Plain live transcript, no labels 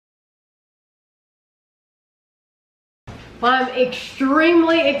Well, I'm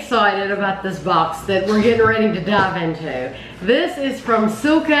extremely excited about this box that we're getting ready to dive into. This is from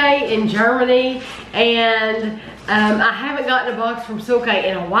Silke in Germany, and I haven't gotten a box from Silke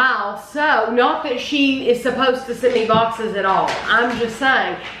in a while, so not that she is supposed to send me boxes at all. I'm just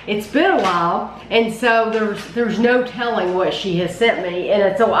saying, it's been a while, and so there's no telling what she has sent me,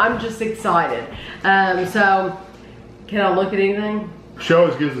 and so I'm just excited. So, can I look at anything? She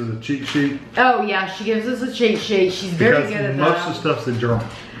always gives us a cheat sheet. Oh yeah, she gives us a cheat sheet. She's very good at that. Most of the stuff's in German.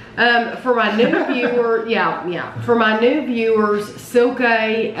 For my new viewer, for my new viewers, Silke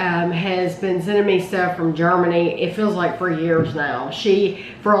has been sending me stuff from Germany. It feels like for years now.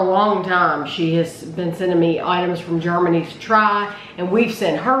 For a long time, she has been sending me items from Germany to try, and we've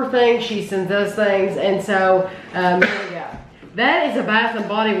sent her things, she sends us things, and so here we go. That is a Bath and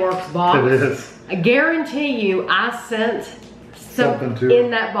Body Works box. It is. I guarantee you, I sent something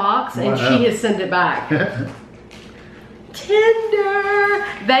in that box, and she has sent it back. Tender.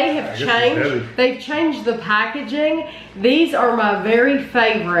 They have changed. They've changed the packaging. These are my very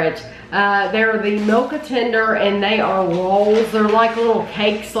favorite. They're the Milka Tender, and they are rolls. They're like little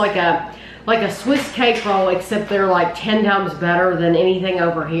cakes, like a Swiss cake roll, except they're like 10 times better than anything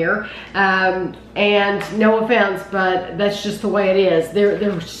over here. And no offense, but that's just the way it is.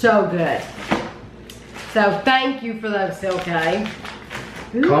 They're so good. So thank you for those, Silke. Comtesse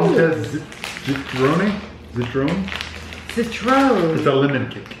Zitrone? Citrone. It's a lemon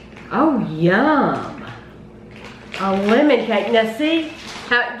cake. Oh, yum. A lemon cake. Now see,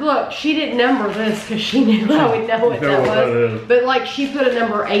 look, she didn't number this because she knew I would know what that was. But like she put a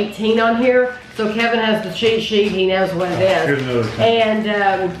number 18 on here, so Kevin has the cheat sheet, he knows what it is. Here's another 10.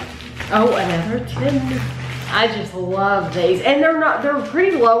 And, oh, another 10. I just love these. And they're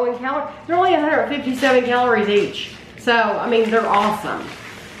pretty low in calories. They're only 157 calories each. So, I mean, they're awesome.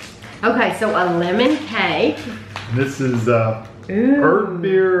 Okay, so a lemon cake. This is herb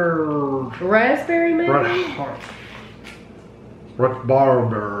beer. Raspberry maybe?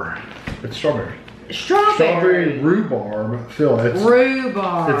 Rhubarber. It's strawberry. Strawberry. Rhubarb filling.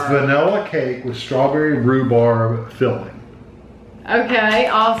 Rhubarb. It's vanilla cake with strawberry rhubarb filling. Okay,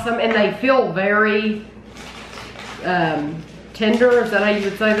 awesome. And they feel very tender. Is that how you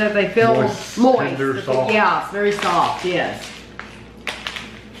would say that? They feel moist. Tender, soft. Yeah, very soft, yes.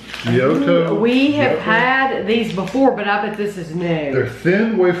 Giotto. We have had these before, but I bet this is new. They're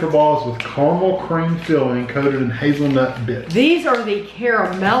thin wafer balls with caramel cream filling coated in hazelnut bits. These are the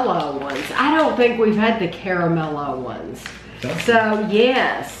caramello ones. I don't think we've had the caramello ones. So,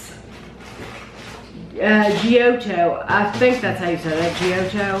 yes. Giotto. I think that's how you say that,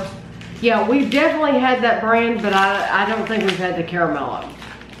 Giotto. Yeah, we've definitely had that brand, but I don't think we've had the caramello.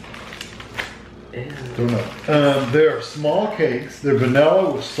 Don't know. They're small cakes. They're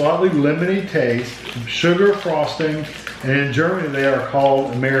vanilla with slightly lemony taste, sugar frosting, and in Germany they are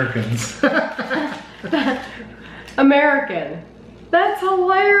called Americans. American. That's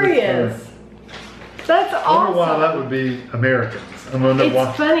hilarious. That's awesome. I wonder why that would be Americans.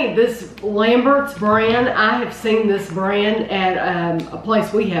 It's funny, this Lambert's brand, I have seen this brand at a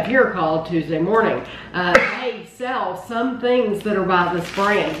place we have here called Tuesday Morning. They sell some things that are by this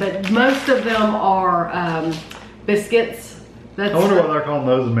brand, but most of them are biscuits. I wonder why they're calling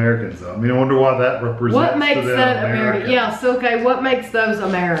those Americans though. I mean, I wonder why that represents what makes that American? Yeah, so okay, what makes those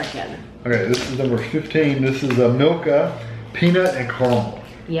American? Okay, this is number 15. This is a Milka peanut and caramel.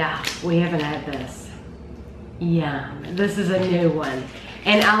 Yeah, we haven't had this. Yeah, this is a new one.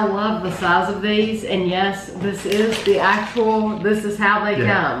 And I love the size of these. And yes, this is the actual, this is how they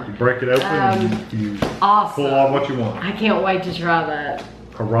come. You break it open and you awesome. pull out what you want. I can't wait to try that.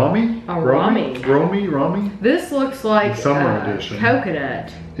 A Rami? Rami? This looks like summer edition.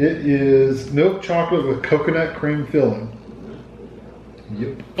 Coconut. It is milk chocolate with coconut cream filling.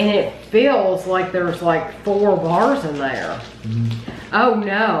 Yep. And it feels like there's like 4 bars in there. Oh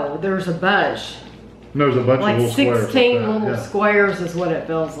no, there's a bunch. There's a bunch of little squares. Like 16 little squares is what it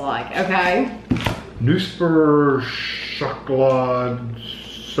feels like. Okay. Newsper chocolate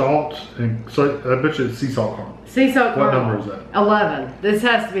salt and I bet you it's sea salt caramel. Sea salt caramel. What number is that? 11. This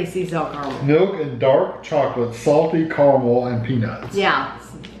has to be sea salt caramel. Milk and dark chocolate, salty caramel, and peanuts. Yeah.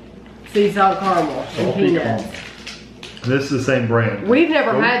 Sea salt caramel and peanuts. Caramel. This is the same brand. We've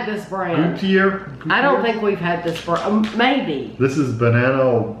never had this brand. Gutier? I don't think we've had this brand. Maybe. This is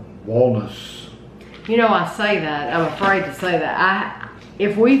banana walnuts. You know, I say that. I'm afraid to say that.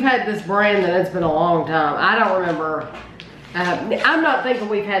 If we've had this brand, then it's been a long time. I don't remember. I'm not thinking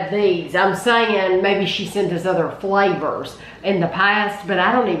we've had these. I'm saying maybe she sent us other flavors in the past, but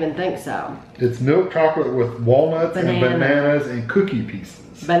I don't even think so. It's milk chocolate with walnuts and bananas and cookie pieces.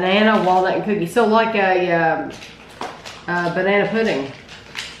 Banana, walnut, and cookie. So like a banana pudding.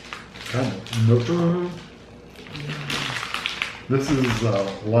 Kind of milk. This is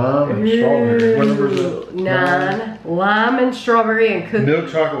lime and strawberry. What number is it? 9. Lime and strawberry and cookie. Milk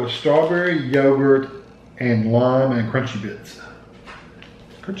chocolate with strawberry, yogurt, and lime and crunchy bits.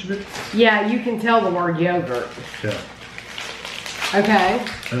 Crunchy bits? Yeah, you can tell the word yogurt. Yeah. Okay.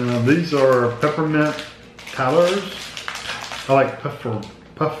 These are peppermint towers. I like peppermints.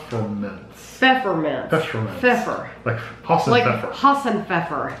 Pfeffermints. Peppermints. Pfeffer. Like Hassan Like pepper. Hassan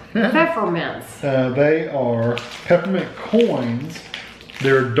pfeffer. Pfeffermints. They are peppermint coins.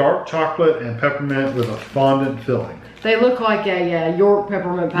 They're dark chocolate and peppermint with a fondant filling. They look like a York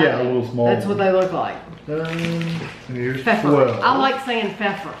peppermint pie. Yeah, a little small That's what they look like. Here's Pfeffer. 12. I like saying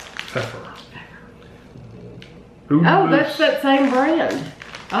pfeffer. Pfeffer. Oh, that's that same brand.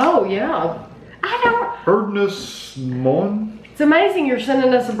 Oh, yeah. I don't... Erdness Mon. It's amazing you're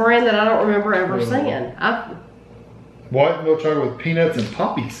sending us a brand that I don't remember ever seeing. White milk chocolate with peanuts and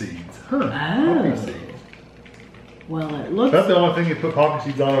poppy seeds. Huh. Oh. Poppy seeds. Well, it looks... That's the only thing you put poppy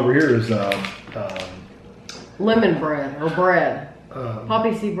seeds on over here is lemon bread or bread.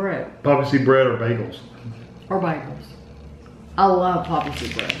 Poppy seed bread. Poppy seed bread or bagels. Or bagels. I love poppy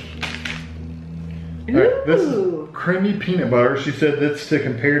seed bread. Right, this is creamy peanut butter. She said that's to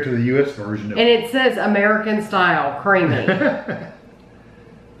compare to the U.S. version of and it says American style creamy. peanut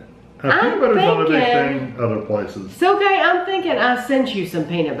butter's not a big thing other places. So okay, I'm thinking I sent you some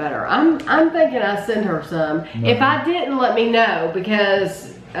peanut butter. I'm thinking I sent her some. No. If I didn't, let me know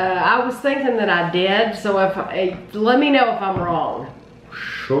because I was thinking that I did. So if let me know if I'm wrong.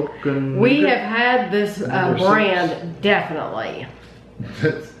 We have had this brand definitely.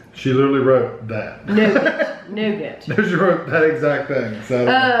 She literally wrote that. Nougat. She wrote that exact thing. So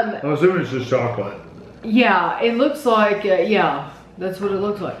I'm assuming it's just chocolate. Yeah, it looks like, yeah, that's what it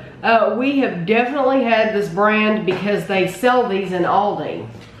looks like. We have definitely had this brand because they sell these in Aldi.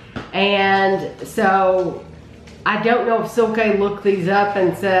 And so I don't know if Silke looked these up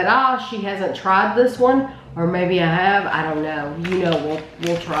and said, she hasn't tried this one. Or maybe I have, I don't know. You know,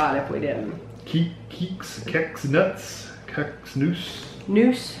 we'll try it if we didn't. Keeks Nuts, Keeks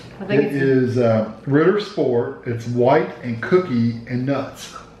Noose, I think it is Ritter Sport. It's white and cookie and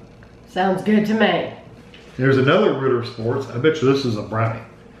nuts. Sounds good to me. There's another Ritter Sports. I bet you this is a brownie.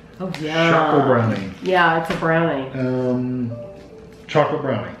 Oh yeah. Chocolate brownie. Yeah, it's a brownie. Chocolate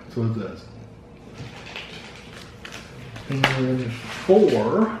brownie. That's what it says. And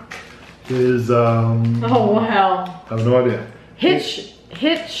 4 is oh wow. I have no idea.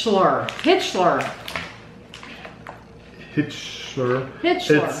 Hitchler. It's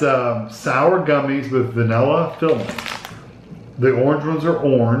sour gummies with vanilla filling. The orange ones are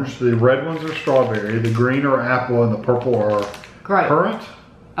orange, the red ones are strawberry, the green are apple, and the purple are currant.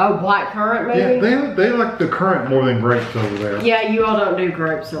 Oh, black currant maybe? Yeah, they like the currant more than grapes over there. Yeah, you all don't do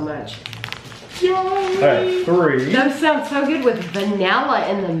grapes so much. Yay! Alright, 3. Those sound so good with vanilla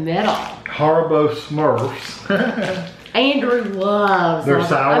in the middle. Haribo Smurfs. Andrew loves They're them.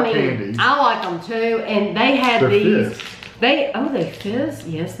 sour candies. I like them too, and they had these. Fizz. They fizz?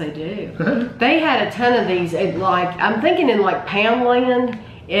 Yes, they do. They had a ton of these. I'm thinking in like Poundland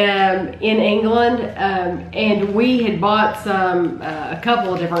in England, and we had bought some, a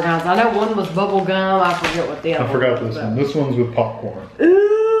couple of different kinds. I know one was bubble gum. I forget what the other. I forgot this one. This one's with popcorn.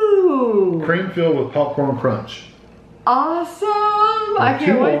 Ooh! Cream filled with popcorn crunch. Awesome! I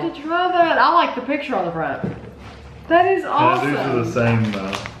can't wait to try that. I like the picture on the front. That is awesome. These are the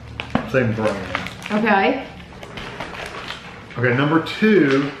same brand. Okay. Okay, number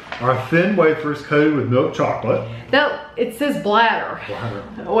 2 are thin wafers coated with milk chocolate. No, it says bladder.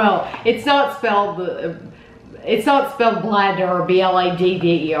 Well, it's not spelled bladder,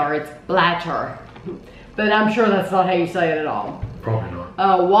 B-L-A-D-D-E-R. It's blatter. But I'm sure that's not how you say it at all. Probably not.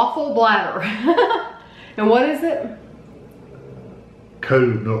 Waffle bladder. And what is it?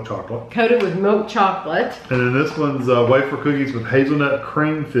 Coated with milk chocolate. Coated with milk chocolate. And then this one's wafer cookies with hazelnut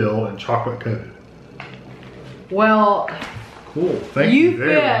cream fill and chocolate coated. Well, cool. Thank you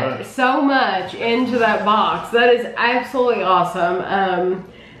very fit much. So much into that box. That is absolutely awesome.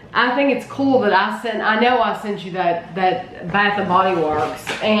 I think it's cool that I know I sent you that Bath and Body Works,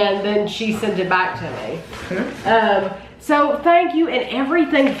 and then she sent it back to me. So thank you, and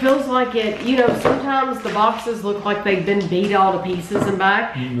everything feels like it, you know, sometimes the boxes look like they've been beat all to pieces and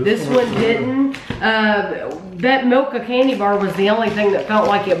back. This one didn't. That Milka candy bar was the only thing that felt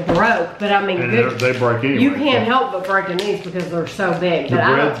like it broke, but I mean, they break anyway. You can't help but breaking these because they're so big. The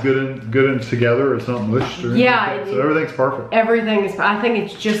bread's good and together. It's not mushed or anything. So everything's perfect. Everything is, I think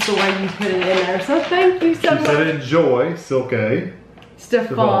it's just the way you put it in there. So thank you so much. She said enjoy, Silke.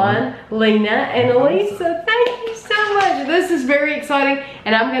 Stefan, Lena, and Elisa. Thank you so much. This is very exciting,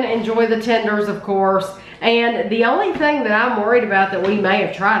 and I'm going to enjoy the tenders, of course. And the only thing that I'm worried about that we may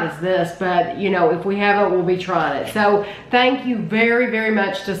have tried is this, but you know, if we haven't, we'll be trying it. So thank you very, very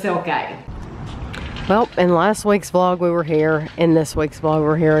much to Silke. Well, in last week's vlog we were here, in this week's vlog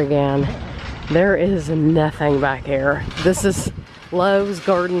we're here again. There is nothing back here. This is Lowe's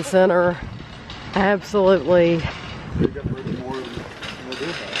Garden Center. Absolutely.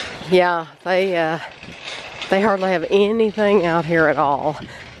 Yeah, they hardly have anything out here at all.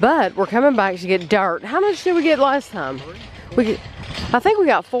 But we're coming back to get dirt. How much did we get last time? I think we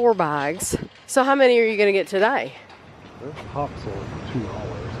got 4 bags. So how many are you gonna get today? There's topsoil for $2.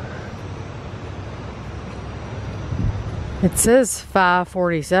 It says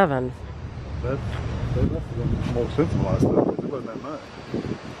 $5.47. That must have been more expensive last time. It wasn't that much.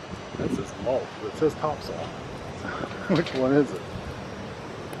 That says mulch, but it says topsoil. Which one is it?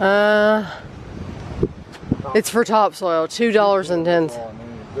 It's for topsoil, $2.10.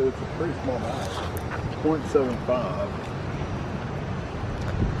 But it's a pretty small bag. 0.75.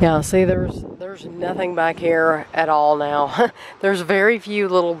 Yeah, see, there's nothing back here at all now. There's very few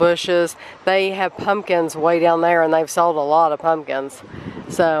little bushes. They have pumpkins way down there, and they've sold a lot of pumpkins.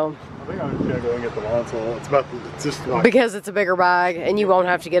 So I think I'm just gonna go and get the lawn soil. It's just like, because it's a bigger bag, and you won't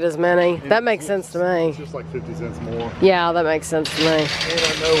have to get as many. That makes sense to me. It's just like 50 cents more. Yeah, that makes sense to me. And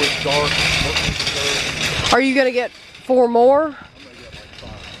I know it's dark. Are you gonna get 4 more? I'm gonna get like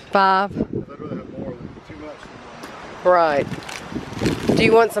 5. 5. I'd rather have more than too much. Right. Do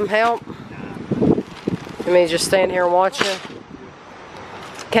you want some help? Let me just stand here and watch you.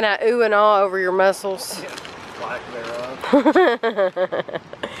 Can I ooh and ah over your muscles? Black thereof.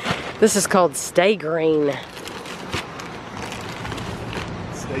 This is called Stay Green.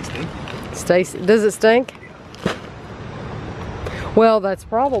 Stay stinky. Does it stink? Well, that's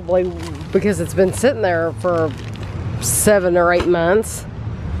probably because it's been sitting there for 7 or 8 months.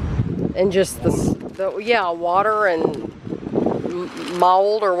 And just the water and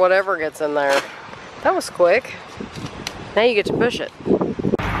mold or whatever gets in there. That was quick. Now you get to push it.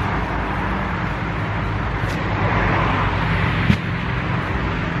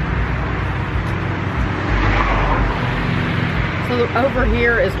 So over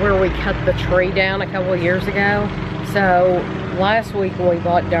here is where we cut the tree down a couple of years ago. So last week when we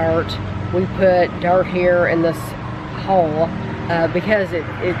bought dirt, we put dirt here in this hole because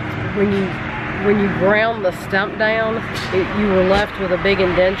when you ground the stump down, you were left with a big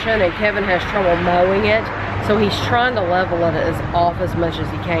indention, and Kevin has trouble mowing it, so he's trying to level it off as much as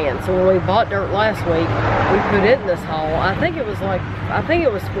he can. So when we bought dirt last week, we put it in this hole. I think it was 4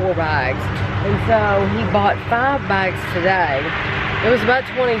 bags, and so he bought 5 bags today. It was about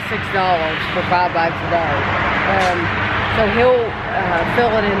 $26 for 5 bags a day. So he'll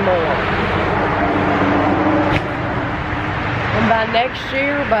fill it in more. And by next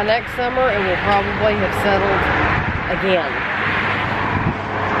year, by next summer, it will probably have settled again.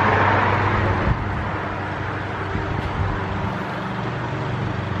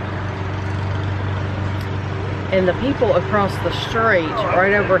 And the people across the street,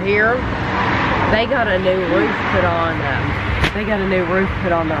 right over here, they got a new roof put on. They got a new roof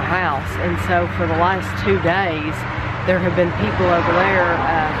put on their house, and so for the last 2 days, there have been people over there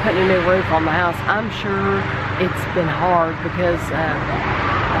putting a new roof on the house. I'm sure it's been hard because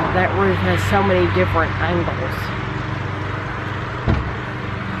that roof has so many different angles.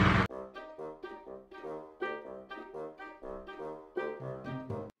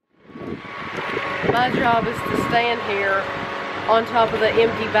 My job is to stand here on top of the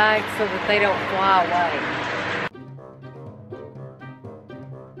empty bags so that they don't fly away.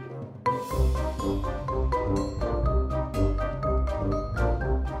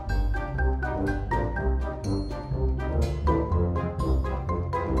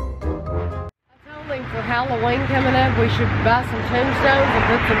 For Halloween coming up, we should buy some tombstones and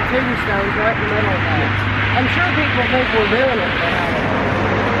put some tombstones right in the middle of that. I'm sure people think we're doing it for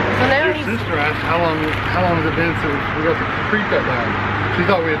Halloween. So now your sister asked how long has it been since we got the tree cut down. She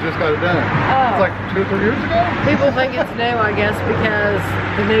thought we had just got it done. Oh. It's like 2 or 3 years ago. People think it's new, I guess, because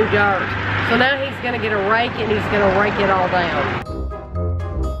the new dirt. So now he's going to get a rake and he's going to rake it all down.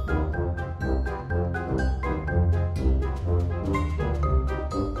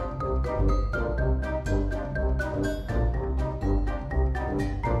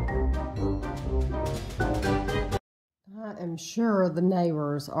 I'm sure the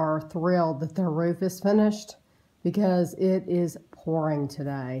neighbors are thrilled that their roof is finished because it is pouring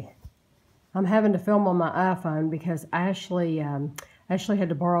today. I'm having to film on my iPhone because Ashley had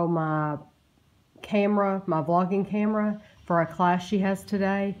to borrow my camera, my vlogging camera, for a class she has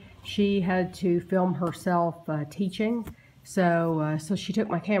today. She had to film herself teaching, so she took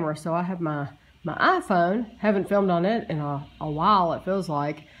my camera. So I have my iPhone. Haven't filmed on it in a while, it feels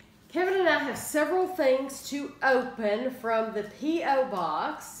like. Kevin and I have several things to open from the P.O.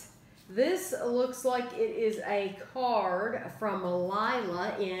 box. This looks like it is a card from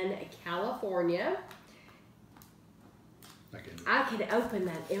Lila in California. I can open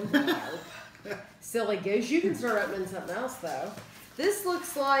that envelope. Silly goose. You can start opening something else though. This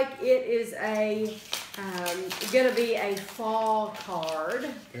looks like it is a going to be a fall card.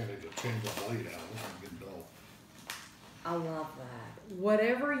 Apparently to change the light out. It's getting dull. I love that.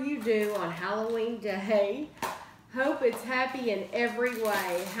 Whatever you do on Halloween Day, hope it's happy in every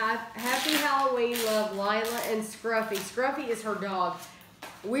way. Happy Halloween, love, Lila and Scruffy. Scruffy is her dog.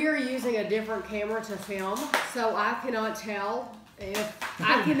 We are using a different camera to film, so I cannot tell if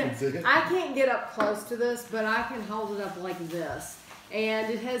I can't get up close to this, but I can hold it up like this. And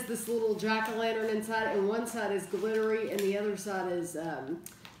it has this little jack-o'-lantern inside, and one side is glittery, and the other side is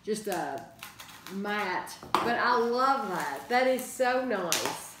just a matte. But I love that. That is so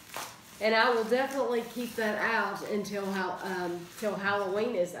nice. And I will definitely keep that out until till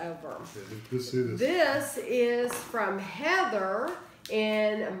Halloween is over. This is from Heather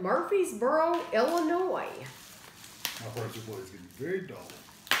in Murfreesboro, Illinois. My first voice is getting very dull.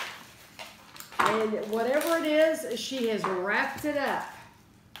 And whatever it is, she has wrapped it up.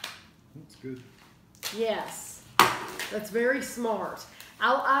 That's good. Yes, that's very smart.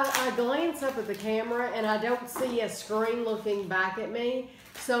 I glance up at the camera and I don't see a screen looking back at me.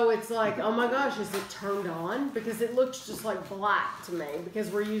 So it's like, oh my gosh, is it turned on? Because it looks just like black to me because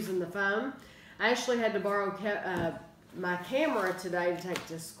we're using the phone. I actually had to borrow my camera today to take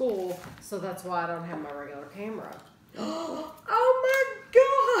to school, so that's why I don't have my regular camera. Oh my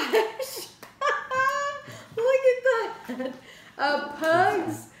gosh! Look at that! A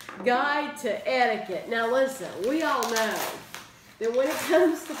Pug's Guide to Etiquette. Now listen, we all know that when it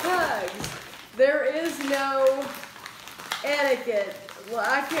comes to pugs, there is no etiquette. Well,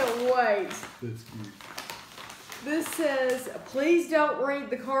 I can't wait. That's cute. This says, please don't read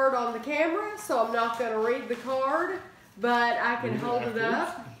the card on the camera, so I'm not going to read the card, but I can hold it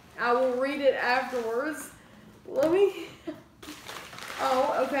up. I will read it afterwards. Let me...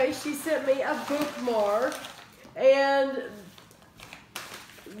 Oh, okay, she sent me a bookmark, and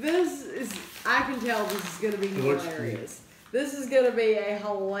this is... I can tell this is going to be hilarious. This is going to be a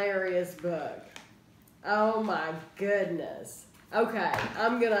hilarious book. Oh my goodness. Okay,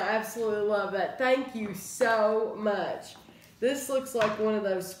 I'm going to absolutely love that. Thank you so much. This looks like one of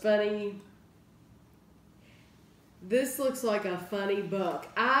those funny... This looks like a funny book.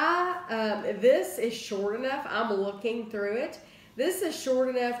 This is short enough. I'm looking through it. This is short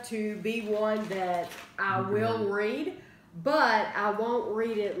enough to be one that I will read, but I won't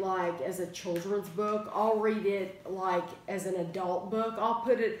read it like as a children's book. I'll read it like as an adult book. I'll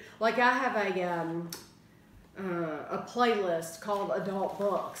put it, like I have a playlist called adult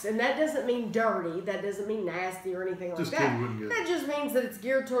books, and that doesn't mean dirty, that doesn't mean nasty or anything like that. That just means that it's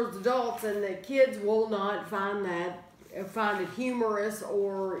geared towards adults, and the kids will not find it humorous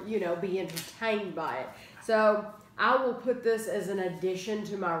or, you know, be entertained by it. So I will put this as an addition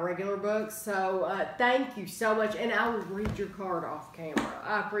to my regular books. So thank you so much, and I will read your card off camera.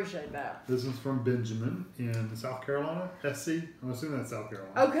 I appreciate that. This is from Benjamin in South Carolina, SC. I'm assuming that's South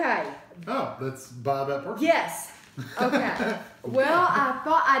Carolina. Okay. Oh, that's by that person. Yes. Okay. Well,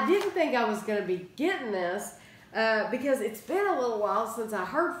 I didn't think I was going to be getting this because it's been a little while since I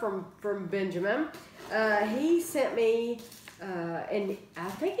heard from Benjamin. He sent me. And I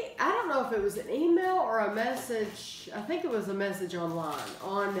don't know if it was an email or a message. I think it was a message online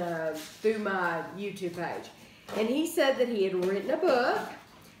through my YouTube page. And he said that he had written a book,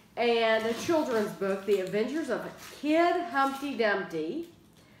 and a children's book, The Adventures of Kid Humpty Dumpty.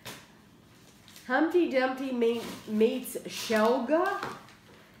 Humpty Dumpty meets Shelga,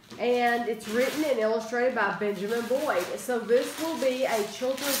 and it's written and illustrated by Benjamin Boyd. So this will be a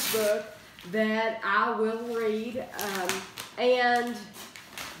children's book that I will read. And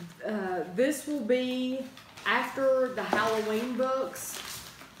this will be after the Halloween books.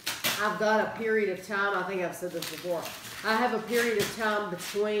 I've got a period of time, I think I've said this before, I have a period of time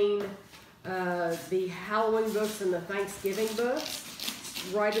between the Halloween books and the Thanksgiving books,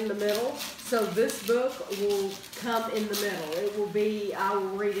 right in the middle. So this book will come in the middle. It will be, I will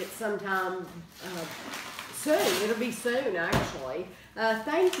read it sometime soon. It'll be soon, actually.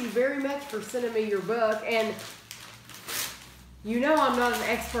 Thank you very much for sending me your book. And you know I'm not an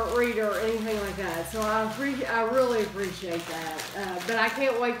expert reader or anything like that, so I really appreciate that. But I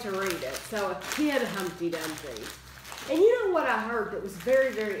can't wait to read it. So, A Kid Humpty Dumpty. And you know what I heard that was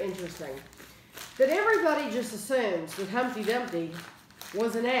very, very interesting? That everybody just assumes that Humpty Dumpty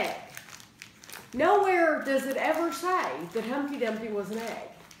was an egg. Nowhere does it ever say that Humpty Dumpty was an egg.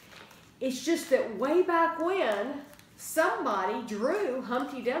 It's just that way back when, somebody drew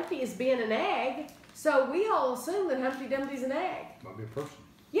Humpty Dumpty as being an egg, so we all assume that Humpty Dumpty's an egg. Might be a person.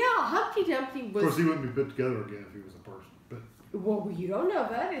 Yeah, Humpty Dumpty was... Of course, he wouldn't be put together again if he was a person, but... Well, you don't know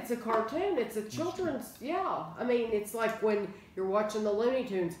that. It's a cartoon. It's a children's... Yeah. I mean, it's like when you're watching the Looney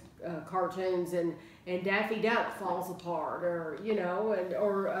Tunes cartoons and Daffy Duck falls apart, or, you know,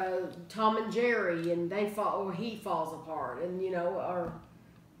 or Tom and Jerry, and they fall, or he falls apart, and, you know, or...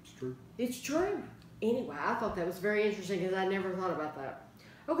 It's true. It's true. Anyway, I thought that was very interesting because I never thought about that.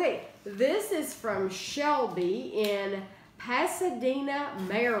 Okay, this is from Shelby in Pasadena,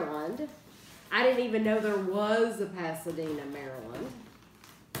 Maryland. I didn't even know there was a Pasadena, Maryland.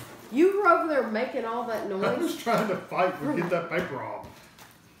 You were over there making all that noise? I was trying to fight to get that paper off.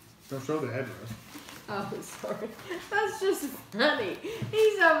 Don't show the address. Oh, sorry. That's just funny.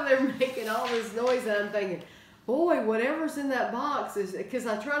 He's over there making all this noise and I'm thinking, boy, whatever's in that box is, because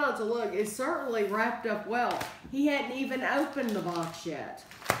I try not to look, is certainly wrapped up well. He hadn't even opened the box yet.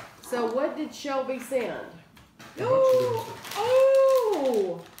 So what did Shelby send? Oh!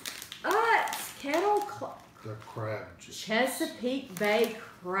 Utz Kettle The crab chips. Chesapeake Bay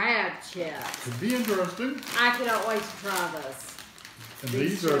crab chips. Could be interesting. I cannot wait to try this. And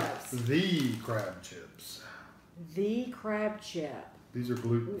these are the crab chips. The crab chip. These are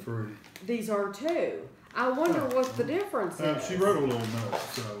gluten-free. These are too. I wonder what the difference is. She wrote a little note,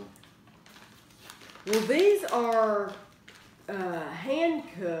 so. Well, these are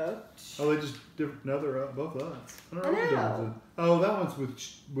hand-cooked. Oh, they just no, they're both Utz. I know. Oh, that one's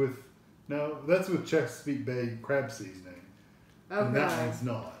with no, that's with Chesapeake Bay crab seasoning. Okay. And that one's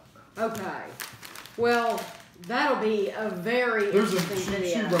not. Okay. Well, that'll be a very interesting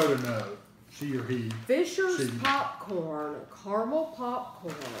video. She wrote a note. She or he. Fisher's popcorn, caramel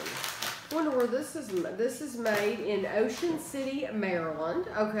popcorn. I wonder where this is. This is made in Ocean City, Maryland.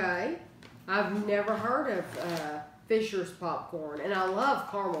 Okay. I've never heard of Fisher's popcorn, and I love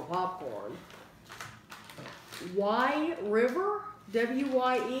caramel popcorn. Y River,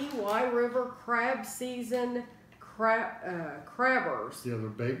 W-Y-E, Y River crab season crabbers. Yeah,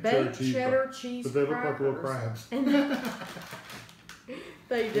 they're baked cheddar cheese. But they look like little crabs.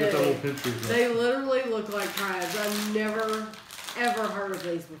 They do. They literally look like crabs. I've never ever heard of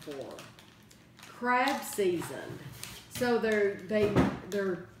these before. Crab seasoned. So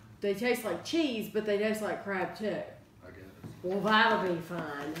they taste like cheese, but they taste like crab too. I guess. Well, that'll be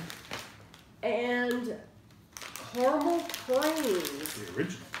fun. And caramel creams. The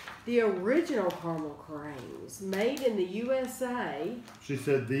original. The original caramel creams, made in the USA. She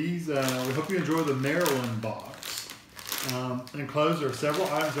said these, we hope you enjoy the Maryland box. Enclosed are several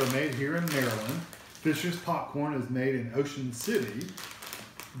items that are made here in Maryland. Fisher's popcorn is made in Ocean City.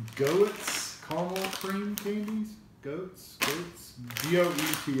 Goetz caramel cream candies. Goetz,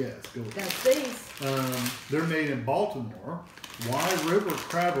 G-O-E-T-S. Goetz. That's these. They're made in Baltimore. Y River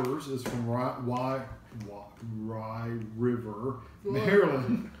Crabbers is from Rye River,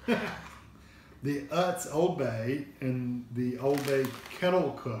 Maryland. The Utz Old Bay and the Old Bay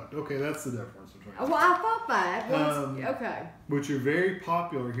Kettle Cooked. Okay, that's the difference between them. Well, I thought that. Okay. Which are very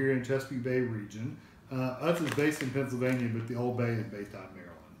popular here in Chesapeake Bay region. Utz is based in Pennsylvania, but the Old Bay is based out of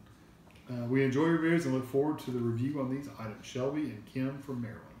Maryland. We enjoy your videos and look forward to the review on these items. Shelby and Kim from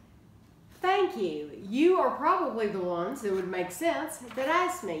Maryland. Thank you. You are probably the ones that would make sense that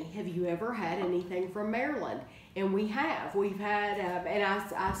asked me, have you ever had anything from Maryland? And we have. We've had, and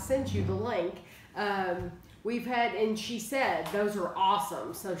I sent you the link. We've had, and she said, those are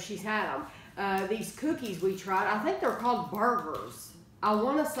awesome. So she's had them. These cookies we tried, I think they're called burgers. I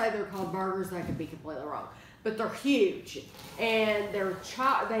want to say they're called burgers. I could be completely wrong. But they're huge. And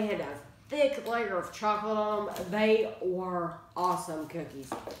they had a thick layer of chocolate on them. They were awesome cookies.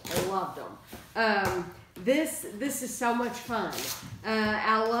 I loved them. This is so much fun.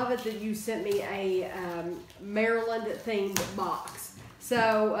 I love it that you sent me a Maryland themed box.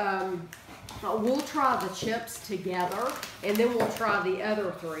 So we'll try the chips together and then we'll try the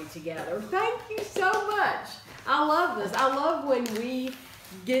other three together. Thank you so much. I love this. I love when we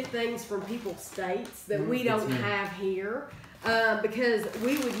get things from people's states that we don't have here. Because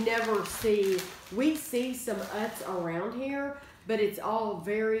we would never see, we see some Utz around here, but it's all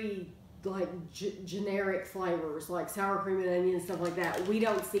very like generic flavors, like sour cream and onion and stuff like that. We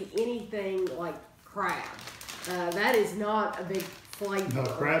don't see anything like crab. That is not a big flavor. No,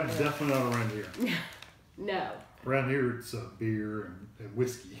 crab's definitely not around here. No. Around here it's beer and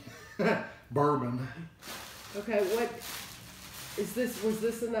whiskey, bourbon. Okay, what is this? Was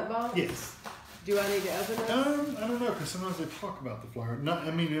this in that box? Yes. Do I need to open this? I don't know, because sometimes they talk about the flower. Not,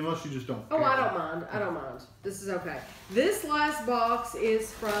 I mean, unless you just don't. Oh, I don't mind. I don't mind. This is okay. This last box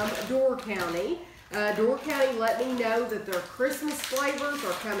is from Door County. Door County let me know that their Christmas flavors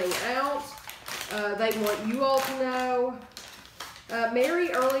are coming out. They want you all to know. Merry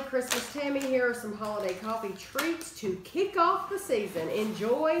early Christmas, Tammy. Here are some holiday coffee treats to kick off the season.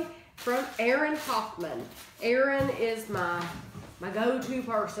 Enjoy from Aaron Hoffman. Aaron is my go-to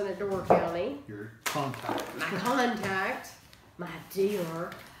person at Door County. Your contact. My contact, my dealer.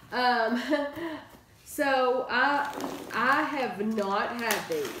 So I have not had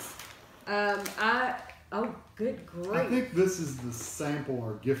these. Oh, good grief. I think this is the sample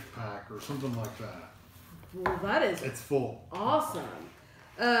or gift pack or something like that. Well, that is It's full. awesome.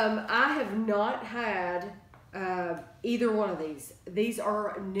 I have not had either one of these. These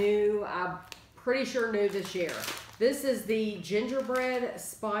are new. I'm pretty sure new this year. This is the gingerbread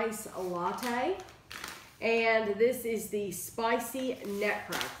spice latte, and this is the spicy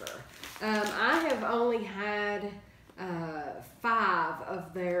nutcracker. I have only had 5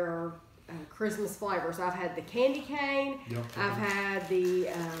 of their Christmas flavors. I've had the candy cane. Yep. I've had the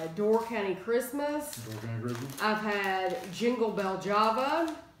Door County Christmas. Door County Christmas. I've had Jingle Bell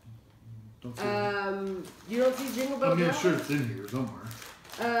Java. Don't see that. You don't see Jingle Bell I mean, Java? sure it's in here somewhere.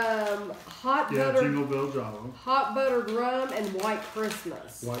 Hot Yeah, butter, Jingle Bell Java. hot buttered rum, and White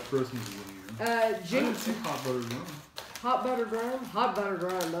Christmas. White Christmas is in here. I didn't see hot butter rum. Hot buttered rum, hot buttered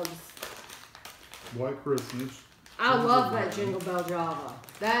rum. That was, White Christmas. I love that Jingle Bell Java.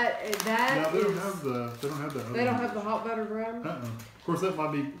 That No, they don't is- have the. They don't have the. They don't have the hot buttered rum. Of course, that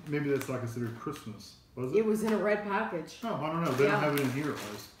might be. Maybe that's not considered Christmas. Was It it? was in a red package. No, I don't know. They Yeah. don't have it in here at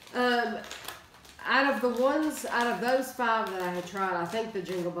least. Out of those 5 that I had tried, I think the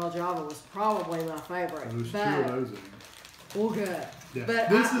Jingle Bell Java was probably my favorite. There's 2 but, of those in here. well, good. Yeah. But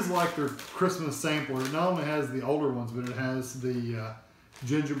This is like their Christmas sampler. It not only has the older ones, but it has the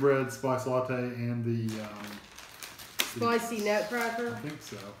gingerbread spice latte and the spicy nutcracker. I think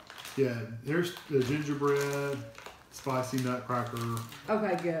so. Yeah, there's the gingerbread, spicy nutcracker,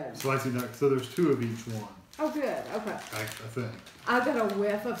 Okay, good. spicy nut. So there's 2 of each one. Oh, good. Okay. I think. I got a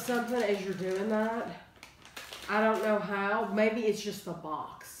whiff of something as you're doing that. I don't know how. Maybe it's just the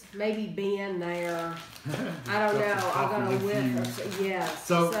box. Maybe being there. I don't know. I got a whiff of yes.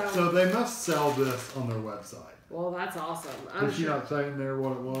 So they must sell this on their website. Well, that's awesome. I'm Was she sure. not saying there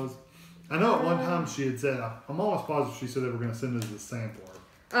what it was? I know at one time she had said, I'm almost positive she said they were going to send us a sampler.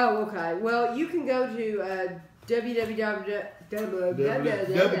 Oh, okay. Well, you can go to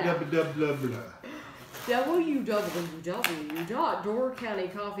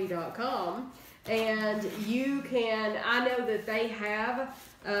www.doorcountycoffee.com, and you can. I know that they have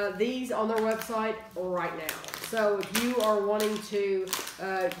these on their website right now. So if you are wanting to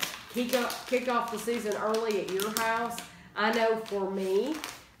kick off the season early at your house, I know for me,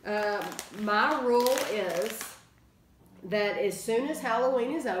 my rule is that as soon as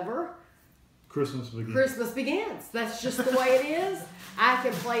Halloween is over, Christmas begins. Christmas begins. That's just the way it is. I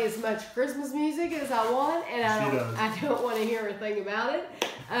can play as much Christmas music as I want, and I don't want to hear a thing about it.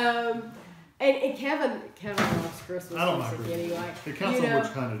 And Kevin loves Christmas I don't like music Christmas. anyway. It counts You on know,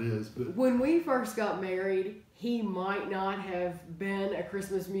 which kind it is, but when we first got married, he might not have been a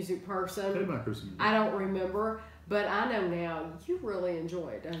Christmas music person. I like Christmas music. I don't remember, but I know now you really enjoy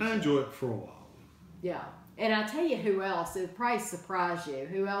it, don't you? I enjoy it for a while. Yeah. And I tell you who else, it'd probably surprise you,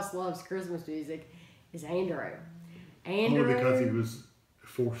 who else loves Christmas music is Andrew. Only because he was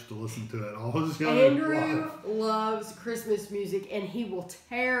forced to listen to it all his young Andrew life. loves Christmas music, and he will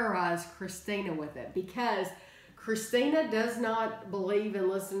terrorize Christina with it because Christina does not believe in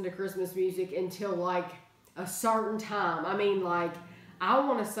listening to Christmas music until like a certain time. I mean, like, I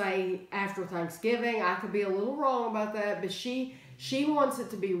want to say after Thanksgiving. I could be a little wrong about that, but she wants it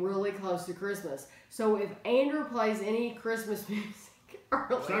to be really close to Christmas. So if Andrew plays any Christmas music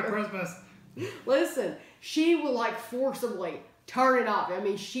earlier, It's not Christmas. listen, she will like forcibly turn it off. I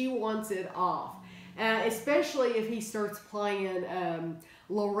mean, she wants it off. Especially if he starts playing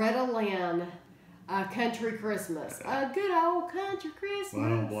Loretta Lynn, Country Christmas. A good old country Christmas. Well, I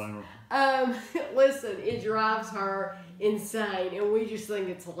don't blame her. Listen, it drives her insane, and we just think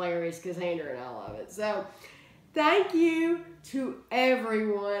it's hilarious because Andrew and I love it. So, thank you to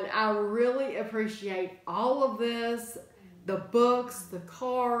everyone. I really appreciate all of this. The books, the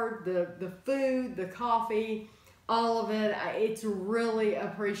card, the food, the coffee, all of it. It's really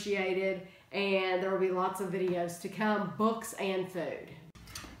appreciated, and there will be lots of videos to come, books and food.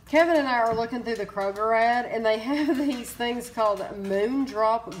 Kevin and I are looking through the Kroger ad, and they have these things called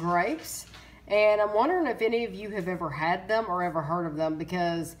Moondrop grapes. And I'm wondering if any of you have ever had them or ever heard of them,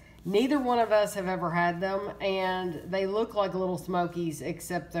 because neither one of us have ever had them, and they look like little Smokies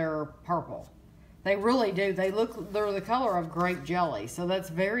except they're purple. They really do. They're the color of grape jelly, so that's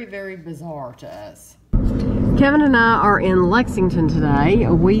very, very bizarre to us. Kevin and I are in Lexington today.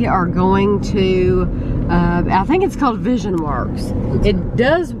 We are going to, I think it's called Vision Works.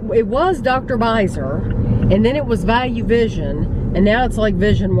 It was Dr. Beiser, and then it was Value Vision, and now it's like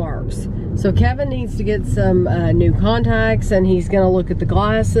Vision Works. So Kevin needs to get some new contacts, and he's gonna look at the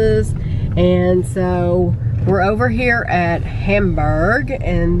glasses. And so we're over here at Hamburg,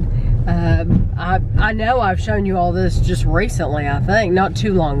 and I know I've shown you all this just recently, I think, not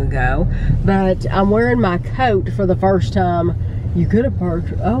too long ago, but I'm wearing my coat for the first time. You could have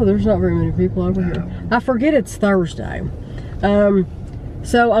parked. Oh, there's not very many people over here. I forget it's Thursday.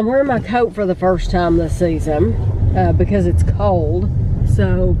 So I'm wearing my coat for the first time this season because it's cold.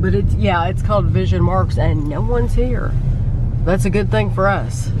 So, but it's called Vision Works, and no one's here. That's a good thing for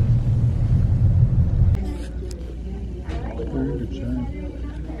us.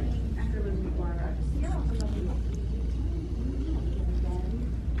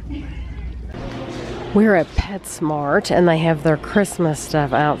 We're at PetSmart, and they have their Christmas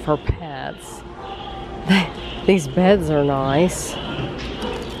stuff out for pets. These beds are nice.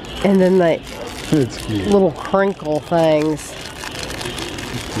 And then little crinkle things.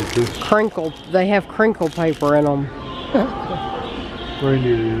 They have crinkle paper in them.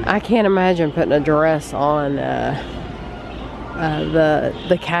 I can't imagine putting a dress on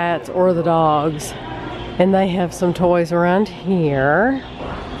the cats or the dogs. And they have some toys around here.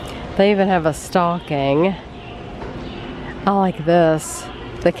 They even have a stocking. I like this.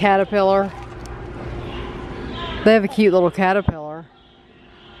 The caterpillar. They have a cute little caterpillar.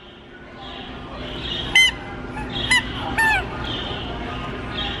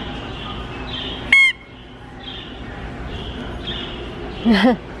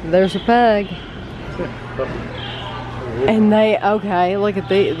 There's a peg. And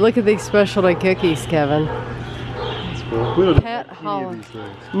look at these specialty cookies, Kevin. Pet Holly.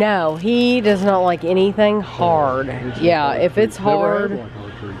 No, he does not like anything hard. Yeah, if it's hard,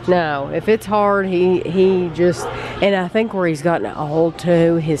 if it's hard, he just, and I think where he's gotten old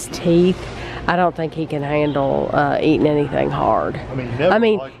too, his teeth, I don't think he can handle eating anything hard.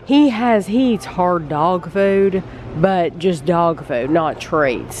 He eats hard dog food, but just dog food, not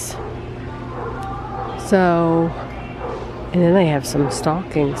treats. So, and then they have some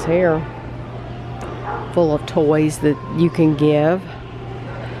stockings here full of toys that you can give.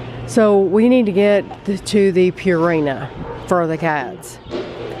 So we need to get to the Purina for the cats.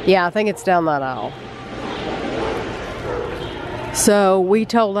 Yeah, I think it's down that aisle. So we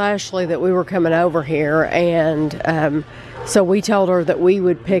told Ashley that we were coming over here, and so we told her that we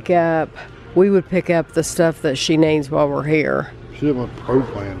would pick up the stuff that she needs while we're here. She doesn't want Pro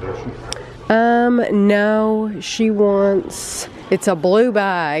Plan, does she? No, she wants, it's a blue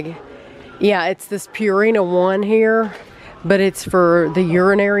bag. Yeah, it's this Purina 1 here, but it's for the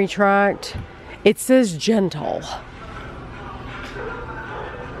urinary tract. It says gentle.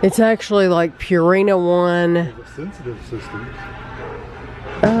 It's actually like Purina 1. The sensitive systems.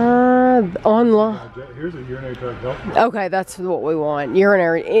 Online. Here's a urinary tract health. Okay, that's what we want.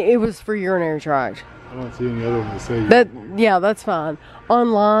 Urinary. It was for urinary tract. I don't see any other one that say that. Yeah, that's fine.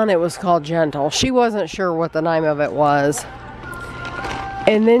 Online, it was called Gentle. She wasn't sure what the name of it was.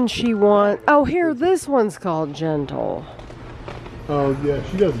 And then she wants, oh, here, this one's called Gentle. Oh, yeah,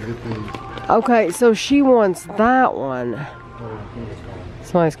 she doesn't get these. Okay, so she wants that one.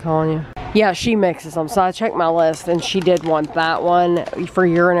 Somebody's calling you. Yeah, she mixes them. So I checked my list, and she did want that one for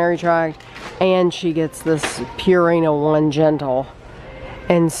urinary tract, and she gets this Purina 1 Gentle.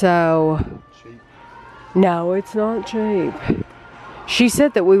 And so, no, it's not cheap. She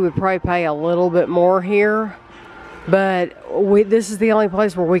said that we would probably pay a little bit more here, but this is the only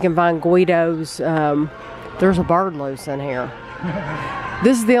place where we can find Guido's. There's a bird loose in here.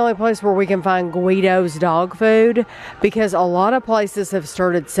 This is the only place where we can find Guido's dog food, because a lot of places have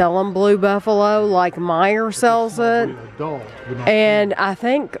started selling Blue Buffalo, like Meijer sells it. And I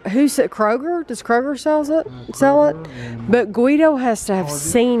think, Kroger? Does Kroger sell it? But Guido has to have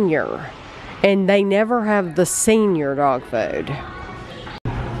senior, and they never have the senior dog food.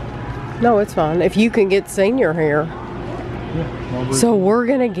 No, it's fine. If you can get senior here. So we're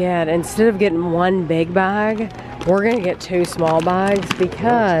gonna get, instead of getting one big bag, we're gonna get 2 small bags,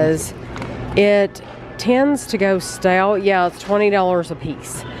 because it tends to go stale. Yeah, it's $20 a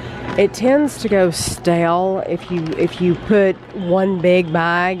piece. It tends to go stale if you put one big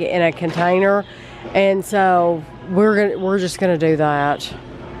bag in a container, and so we're just gonna do that.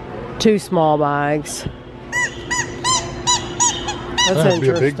 2 small bags. That's Be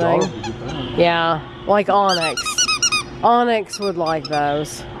a big dog interesting. to get that. Yeah, like Onyx. Onyx would like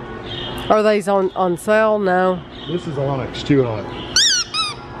those. Are these on sale? No. This is Onyx, too.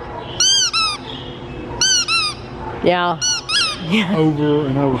 Yeah. Yeah. Over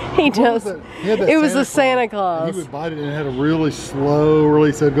and over. He does. He had that It was a Santa And Claus. he would bite it and it had a really slow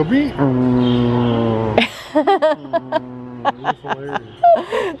release. So it'd go beep.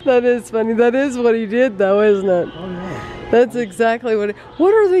 That is funny. That is what he did, though, isn't it? Oh, yeah. That's exactly what.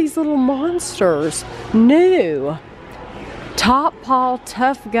 What are these little monsters? New Top Paw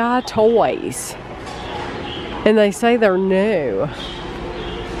Tough Guy toys, and they say they're new.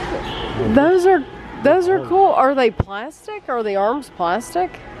 Those are cool. Are they plastic? Are the arms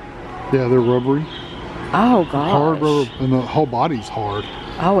plastic? Yeah, they're rubbery. Oh gosh. Hard rubber, and the whole body's hard.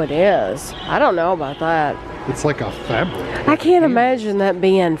 Oh, it is. I don't know about that. It's like a fabric. I can't imagine that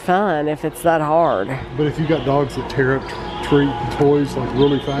being fun if it's that hard. But if you got dogs that tear up treat toys like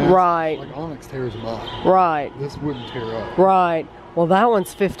really fast, Right. like Onyx tears them up. Right. This wouldn't tear up. Right. Well, that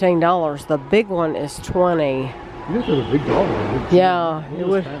one's $15. The big one is $20. You have to have a big dog. Right? Yeah, it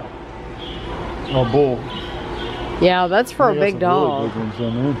would. Oh, bull. Yeah, that's for a They got big some dog. Really big ones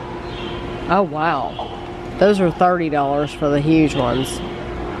down there. Oh wow. Those are $30 for the huge ones.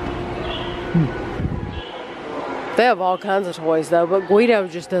 They have all kinds of toys though, but Guido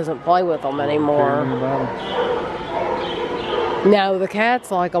just doesn't play with them anymore. No, the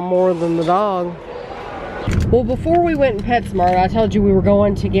cats like them more than the dog. Well, before we went in PetSmart, I told you we were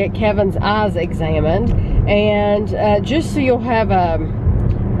going to get Kevin's eyes examined. And just so you'll have a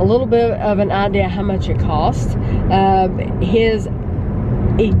little bit of an idea how much it costs, his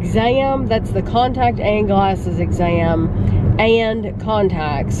exam, that's the contact and glasses exam, and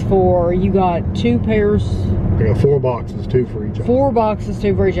contacts for, you got 2 pairs. I got 4 boxes, 2 for each eye. 4 boxes,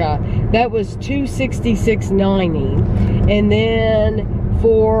 2 for each eye. That was $266.90, and then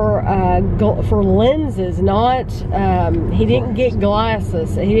for lenses, not he didn't get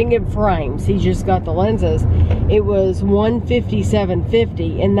glasses. He didn't get frames. He just got the lenses. It was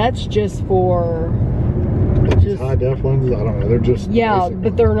 $157.50, and that's just for. Just high def lenses. I don't know. They're just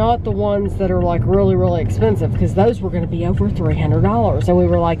but they're not the ones that are like really, really expensive, because those were going to be over $300. So we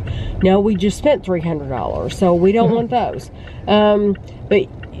were like, no, we just spent $300, so we don't want those. But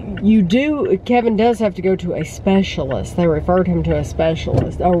Kevin does have to go to a specialist. They referred him to a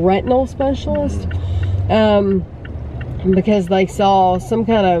specialist, a retinal specialist, because they saw some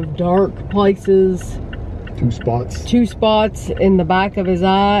kind of dark places. 2 spots in the back of his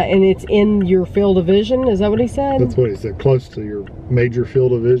eye, and it's in your field of vision. Is that what he said? That's what he said. Close to your major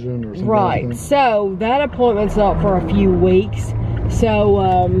field of vision or something. Right. Like that. So that appointment's not for a few weeks. So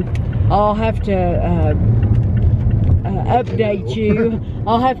I'll have to update you.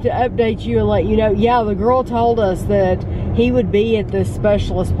 I'll have to update you and let you know. Yeah, the girl told us that he would be at this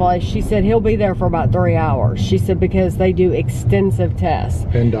specialist place. She said he'll be there for about 3 hours. She said because they do extensive tests.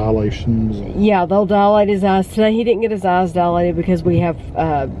 And dilations. Yeah, they'll dilate his eyes. Today he didn't get his eyes dilated because we have,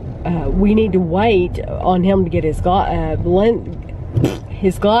 we need to wait on him to get his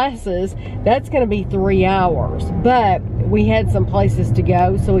glasses. That's going to be 3 hours. But we had some places to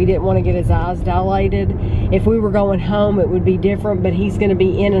go, so he didn't want to get his eyes dilated. If we were going home, it would be different, but he's going to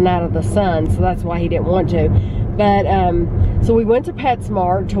be in and out of the sun, so that's why he didn't want to. But, so we went to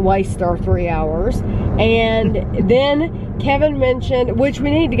PetSmart to waste our 3 hours. And then Kevin mentioned, which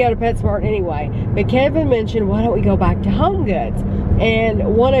we need to go to PetSmart anyway, but Kevin mentioned, why don't we go back to Home Goods?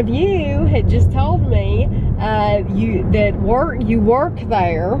 And one of you had just told me you work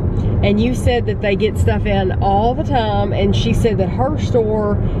there, and you said that they get stuff in all the time, and she said that her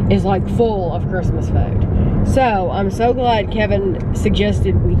store is like full of Christmas food. So I'm so glad Kevin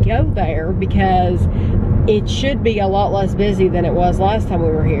suggested we go there, because it should be a lot less busy than it was last time we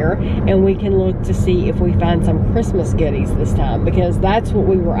were here, and we can look to see if we find some Christmas goodies this time, because that's what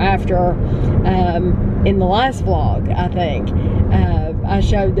we were after in the last vlog, I think. I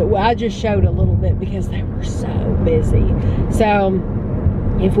just showed a little bit because they were so busy. So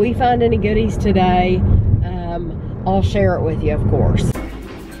if we find any goodies today, I'll share it with you, of course.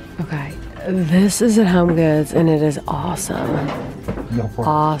 Okay, this is at Home Goods, and it is awesome.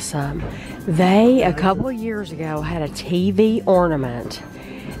 Awesome. They, a couple of years ago, had a TV ornament,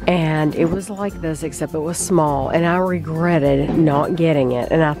 and it was like this, except it was small, and I regretted not getting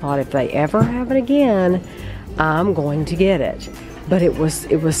it, and I thought if they ever have it again, I'm going to get it. But it was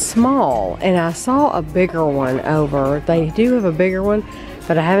small, and I saw a bigger one over. They do have a bigger one,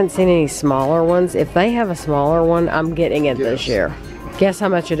 but I haven't seen any smaller ones. If they have a smaller one, I'm getting it this year. Guess how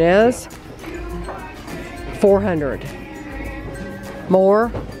much it is? $400.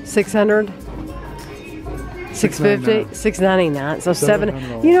 More? 600? 650, $699. So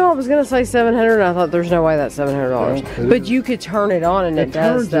 $700. You know, I was gonna say 700, and I thought there's no way that's $700. Yeah, but you could turn it on and it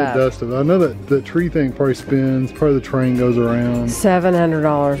does stuff. It does stuff. I know that the tree thing probably spins. Probably the train goes around.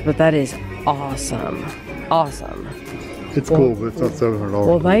 $700, but that is awesome. Awesome. It's cool, but it's not $700.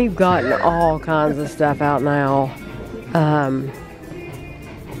 Well, they've gotten all kinds of stuff out now.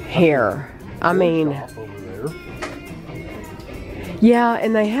 Here, I mean. Yeah,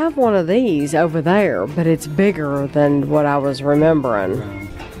 and they have one of these over there, but it's bigger than what I was remembering.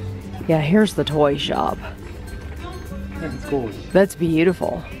 Yeah, here's the toy shop. That's gorgeous. That's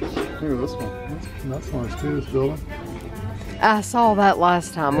beautiful. Look at this one. That's nice too, this building. I saw that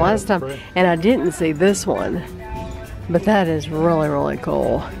last time, and I didn't see this one. But that is really, really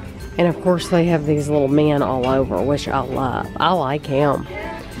cool. And of course they have these little men all over, which I love. I like him.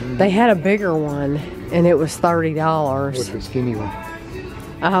 They had a bigger one, and it was $30. What's the skinny one?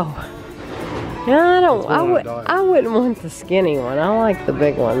 Oh, yeah, I wouldn't want the skinny one. I like the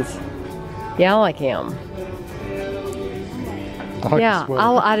big ones. Yeah, I like him.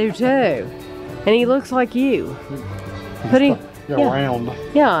 I do too. And he looks like you. Round.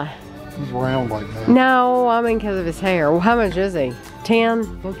 Yeah. He's round like that. No, I mean because of his hair. Well, how much is he? 10?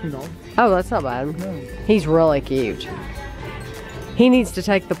 $13. Oh, that's not bad. No. He's really cute. He needs to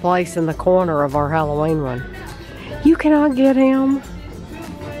take the place in the corner of our Halloween one. You cannot get him.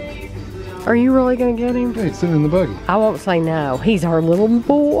 Are you really going to get him? Hey, he's sitting in the buggy. I won't say no. He's our little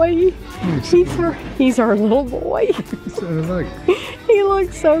boy. He's our little boy. He's sitting in the buggy. He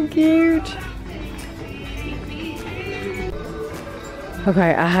looks so cute.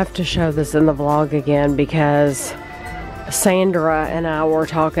 Okay, I have to show this in the vlog again because Sandra and I were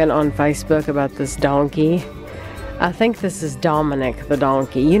talking on Facebook about this donkey. I think this is Dominic the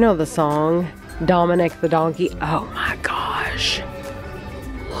donkey. You know the song, Dominic the donkey? Oh my gosh.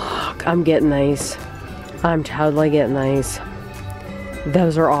 Look, I'm getting these. I'm totally getting these.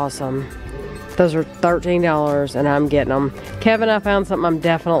 Those are awesome. Those are $13 and I'm getting them. Kevin, I found something I'm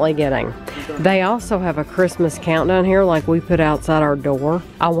definitely getting. They also have a Christmas countdown here like we put outside our door.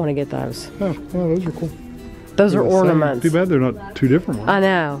 I want to get those. Oh, those are cool. Those are ornaments. Too bad they're not two different ones. I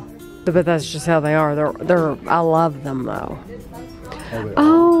know. But that's just how they are. I love them though.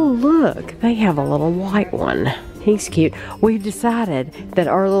 Oh, look. They have a little white one. He's cute. We've decided that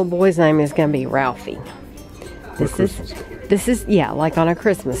our little boy's name is going to be Ralphie. This is, yeah, like on A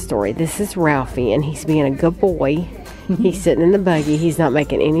Christmas Story. This is Ralphie, and he's being a good boy. He's sitting in the buggy. He's not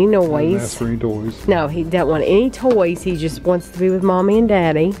making any noise. Ask for any toys. No, he doesn't want any toys. He just wants to be with Mommy and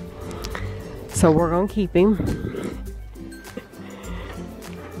Daddy. So we're going to keep him.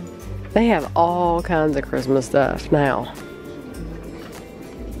 They have all kinds of Christmas stuff now.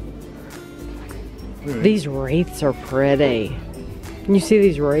 These wreaths are pretty. Can you see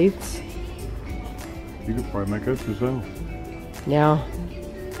these wreaths? You could probably make those yourself. Yeah.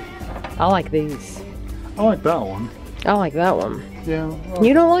 I like these. I like that one. I like that one. Yeah.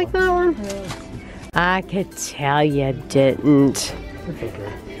 You don't like that one? Yeah. I could tell you didn't. It's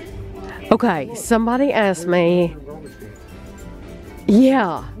okay. Okay, somebody asked me.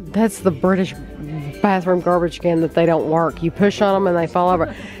 Yeah, that's the British bathroom garbage can that they don't work. You push on them and they fall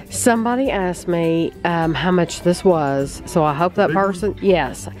over. Somebody asked me how much this was, so I hope that person,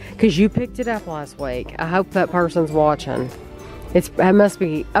 yes, because you picked it up last week. I hope that person's watching. It must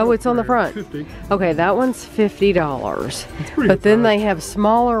be, oh, it's on the front. 50. Okay, that one's $50. But then they have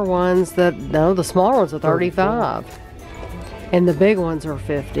smaller ones that, no, the smaller ones are $35. And the big ones are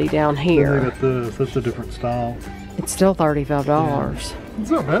 $50 down here. Then they got this, that's a different style. It's still $35. Yeah. It's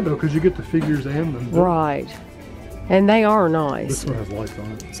not bad though, because you get the figures and the... Right. And they are nice. This one has lights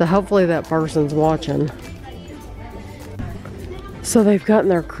on it. So hopefully that person's watching. So they've gotten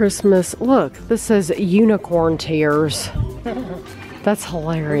their Christmas, look, this says unicorn tears. That's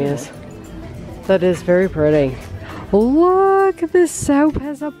hilarious. That is very pretty. Look, this soap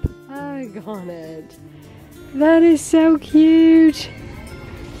has a pug on it. That is so cute.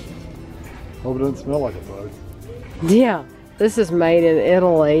 Hope it doesn't smell like a bug. Yeah, this is made in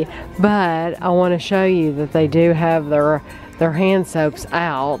Italy, but I want to show you that they do have their hand soaps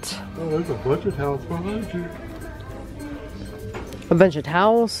out. Oh, there's a bunch of towels behind you. A bunch of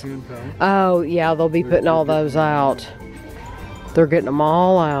towels? Hand towels. Oh, yeah, they'll be putting all those out. They're getting them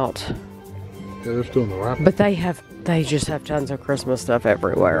all out. Yeah, they're still in the wrapper. But they just have tons of Christmas stuff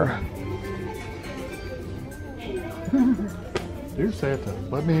everywhere. Dear Santa,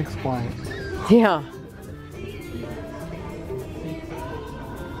 let me explain. Yeah.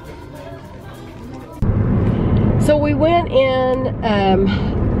 So we went in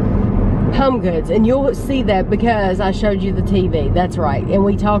Home Goods, and you'll see that because I showed you the TV. That's right. And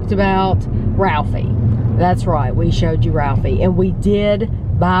we talked about Ralphie. That's right, we showed you Ralphie, and we did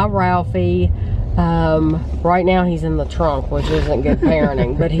buy Ralphie. Right now he's in the trunk, which isn't good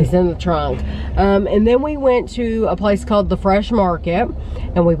parenting, but he's in the trunk. And then we went to a place called the Fresh Market,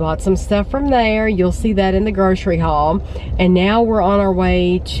 and we bought some stuff from there. You'll see that in the grocery haul. And now we're on our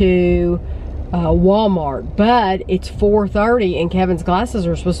way to Walmart, but it's 4:30 and Kevin's glasses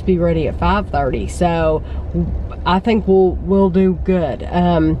are supposed to be ready at 5:30, so I think we'll do good.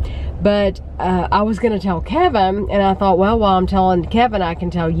 But I was gonna tell Kevin, and I thought, well, while I'm telling Kevin, I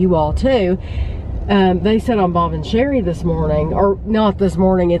can tell you all too. They said on Bob and Sherry this morning, or not this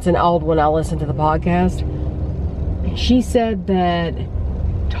morning, it's an old one, I listened to the podcast. She said that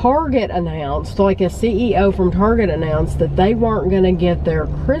Target announced, like a CEO from Target announced, that they weren't going to get their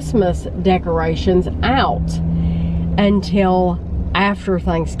Christmas decorations out until after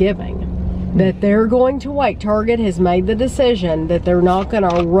Thanksgiving. That they're going to wait. Target has made the decision that they're not going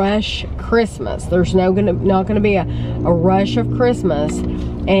to rush Christmas. There's not going to be a rush of Christmas,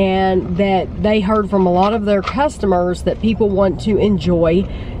 and that they heard from a lot of their customers that people want to enjoy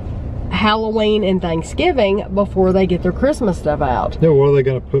Halloween and Thanksgiving before they get their Christmas stuff out. Yeah, what are they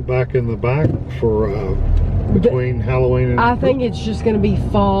going to put back in the back for between Halloween and I think it's just going to be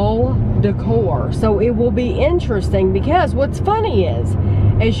fall decor. So it will be interesting, because what's funny is,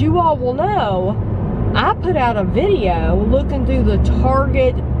 as you all will know, I put out a video looking through the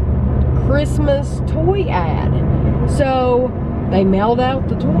Target Christmas toy ad. So they mailed out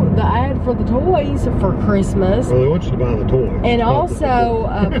the ad for the toys for Christmas. Well, they want you to buy the toys. And also,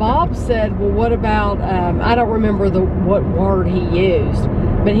 Bob said, well, what about, I don't remember what word he used,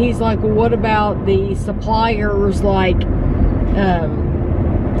 but he's like, well, what about the suppliers, like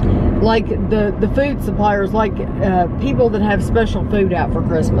the food suppliers, like people that have special food out for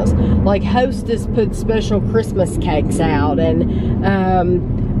Christmas. Like Hostess puts special Christmas cakes out, and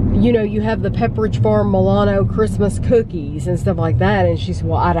you know, you have the Pepperidge Farm Milano Christmas cookies and stuff like that. And she said,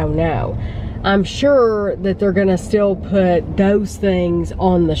 well, I don't know. I'm sure that they're going to still put those things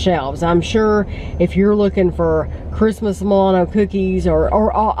on the shelves. I'm sure if you're looking for Christmas Milano cookies, or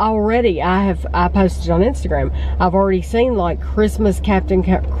already I posted on Instagram, I've already seen like Christmas Captain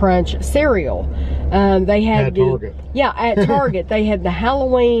Crunch cereal. They had at Target. Yeah, at Target. They had the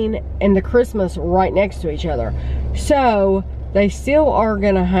Halloween and the Christmas right next to each other. So they still are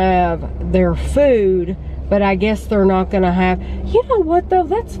going to have their food, but I guess they're not going to have... You know what, though?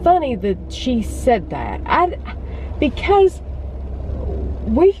 That's funny that she said that. Because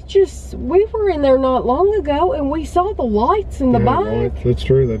we were in there not long ago, and we saw the lights in the back. That's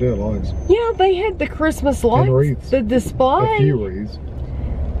true, they did lights. Yeah, they had the Christmas lights. And wreaths. The display. A few wreaths.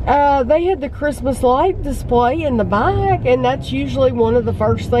 They had the Christmas light display in the back, and that's usually one of the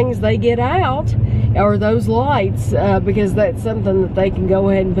first things they get out, are those lights, because that's something that they can go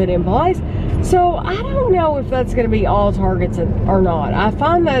ahead and put in place. So I don't know if that's going to be all Targets or not. I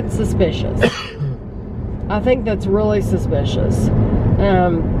find that suspicious. I think that's really suspicious.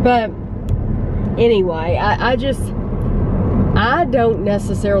 But anyway, I don't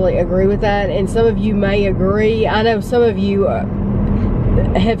necessarily agree with that, and some of you may agree. I know some of you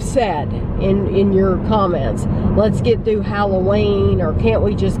have said in your comments, let's get through Halloween, or can't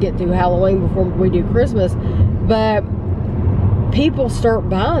we just get through Halloween before we do Christmas? But people start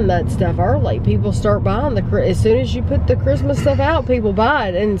buying that stuff early. People start buying as soon as you put the Christmas stuff out, people buy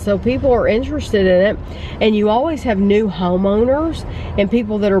it, and so people are interested in it. And you always have new homeowners and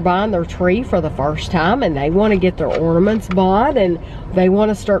people that are buying their tree for the first time, and they want to get their ornaments bought, and they want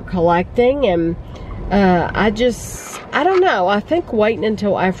to start collecting. And I don't know. I think waiting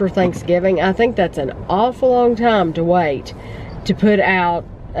until after Thanksgiving, I think that's an awful long time to wait to put out,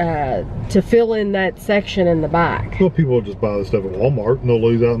 to fill in that section in the back. Well, people will just buy the stuff at Walmart and they'll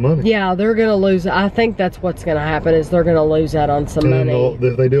lose out money. Yeah, they're going to lose. I think that's what's going to happen, is they're going to lose out on some money.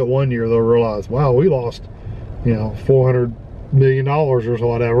 If they do it one year, they'll realize, wow, we lost, you know, $400 million or so,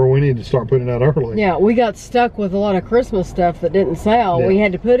 whatever. We need to start putting it out early. Yeah, we got stuck with a lot of Christmas stuff that didn't sell. Yeah. We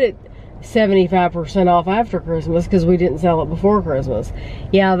had to put it 75% off after Christmas because we didn't sell it before Christmas.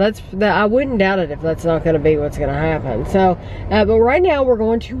 Yeah, I wouldn't doubt it if that's not going to be what's going to happen. So, but right now we're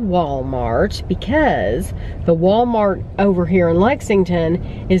going to Walmart, because the Walmart over here in Lexington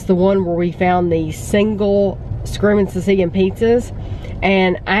is the one where we found the single Screaming Sicilian pizzas.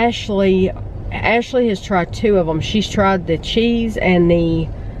 And Ashley has tried 2 of them. She's tried the cheese and the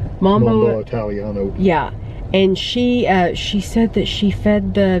Mambo Italiano. Yeah, and she said that she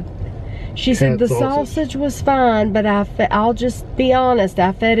fed the... She said the sausage was fine, but I'll just be honest,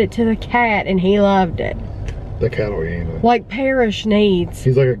 I fed it to the cat and he loved it. The cat will eat anything. Like Parrish needs.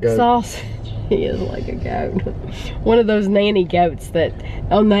 He's like a goat. Sausage. He is like a goat. One of those nanny goats that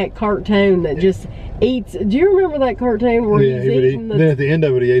on that cartoon that just eats. Do you remember that cartoon where yeah, he's he would eating eat. Then at the end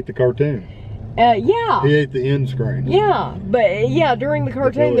of it, he ate the cartoon. Yeah. He ate the end screen. Yeah, but yeah, during the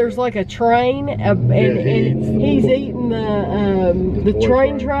cartoon, there's like a train, and he's eating the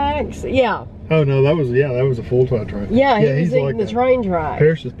train tracks. Yeah. Oh no, that was a full toy train. Yeah, he's eating the train track.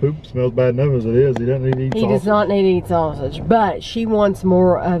 Parrish's poop smells bad enough as it is. He doesn't need to eat sausage. He does not need to eat sausage, but she wants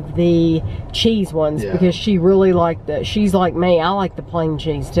more of the cheese ones because she really she's like me, I like the plain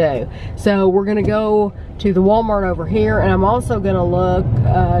cheese too. So we're gonna go to the Walmart over here, and I'm also gonna look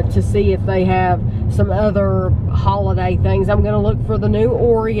to see if they have some other holiday things. I'm gonna look for the new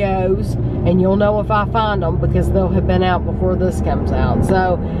Oreos, and you'll know if I find them because they'll have been out before this comes out.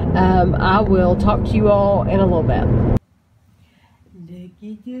 So I will talk to you all in a little bit. Look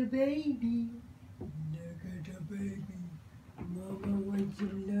at the baby. Look at the baby. Mama wants to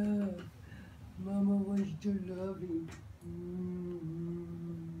love. Mama wants to love him.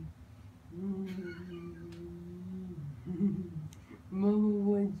 Mama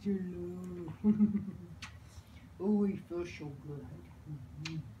wants to love. Oh, he feels so good.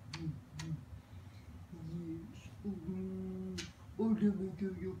 Yes. Oh, let me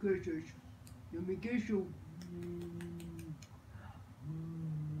give you kisses. Let me kiss you.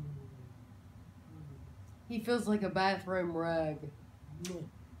 He feels like a bathroom rug.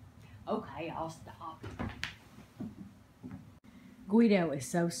 Okay, I'll stop. Guido is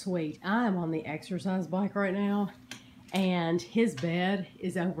so sweet. I am on the exercise bike right now, and his bed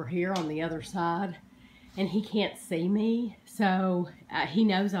is over here on the other side, and he can't see me, so he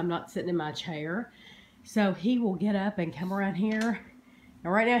knows I'm not sitting in my chair. So he will get up and come around here. Now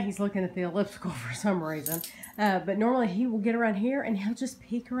right now he's looking at the elliptical for some reason. But normally he will get around here and he'll just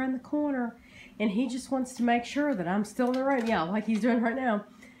peek around the corner. And he just wants to make sure that I'm still in the room. Yeah, like he's doing right now.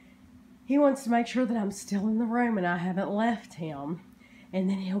 He wants to make sure that I'm still in the room and I haven't left him. And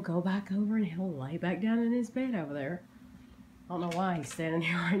then he'll go back over and he'll lay back down in his bed over there. I don't know why he's standing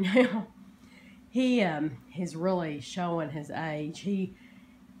here right now. He is really showing his age. He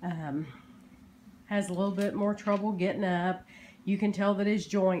has a little bit more trouble getting up. You can tell that his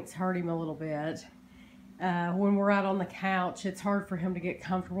joints hurt him a little bit. When we're out on the couch, it's hard for him to get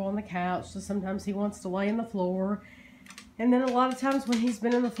comfortable on the couch, so sometimes he wants to lay on the floor. And then a lot of times when he's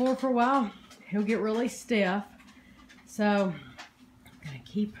been on the floor for a while, he'll get really stiff. So I'm gonna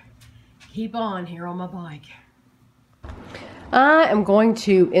keep on here on my bike. I am going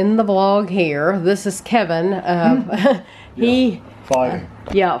to end the vlog here. This is Kevin. Fighting.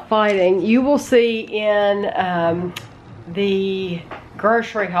 Yeah, fighting. You will see in the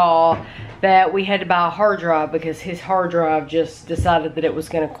grocery haul that we had to buy a hard drive because his hard drive just decided that it was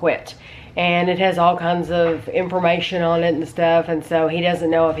going to quit. And it has all kinds of information on it and stuff, and so he doesn't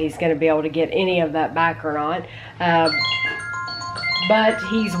know if he's going to be able to get any of that back or not. But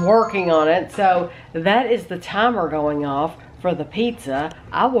he's working on it, so that is the timer going off for the pizza.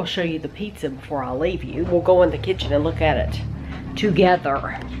 I will show you the pizza before I leave you. We'll go in the kitchen and look at it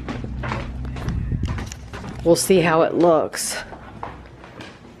together. We'll see how it looks.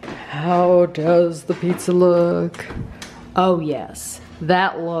 How does the pizza look? Oh yes,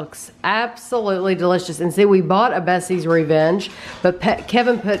 that looks absolutely delicious. And see, we bought a Bessie's Revenge, but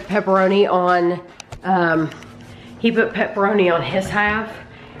Kevin put pepperoni on, he put pepperoni on his half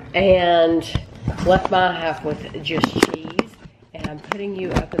and left my half with just cheese. And I'm putting you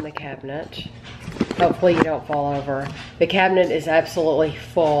up in the cabinet. Hopefully you don't fall over. The cabinet is absolutely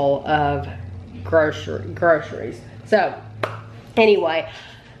full of groceries. So, anyway,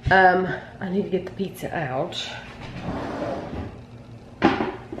 I need to get the pizza out.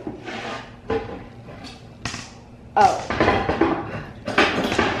 Oh.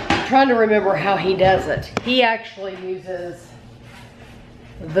 I'm trying to remember how he does it. He actually uses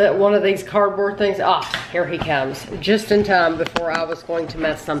one of these cardboard things. Ah, here he comes. Just in time before I was going to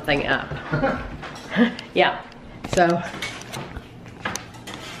mess something up. Yeah, so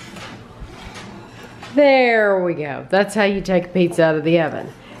there we go. That's how you take a pizza out of the oven.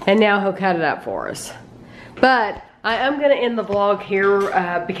 And now he'll cut it up for us. But I am going to end the vlog here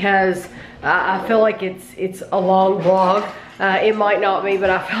because I feel like it's a long vlog. It might not be, but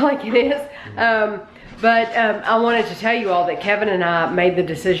I feel like it is. But I wanted to tell you all that Kevin and I made the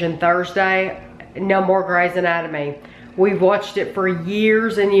decision Thursday, no more Grey's Anatomy. We've watched it for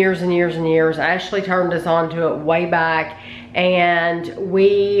years and years and years and years. Ashley turned us on to it way back, and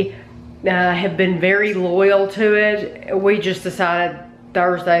we have been very loyal to it. We just decided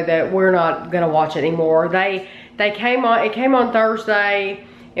Thursday that we're not gonna watch it anymore. It came on Thursday,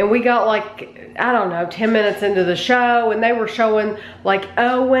 and we got like, I don't know, 10 minutes into the show, and they were showing like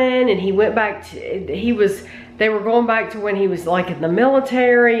Owen, and he went back to, they were going back to when he was like in the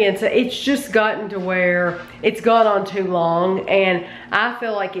military, and so it's just gotten to where it's gone on too long, and I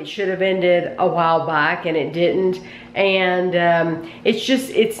feel like it should have ended a while back, and it didn't. And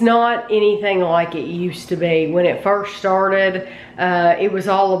it's not anything like it used to be. When it first started, it was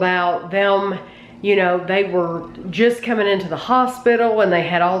all about them. You know, they were just coming into the hospital and they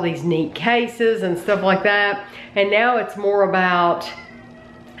had all these neat cases and stuff like that. And now it's more about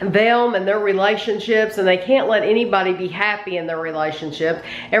them and their relationships, and they can't let anybody be happy in their relationship.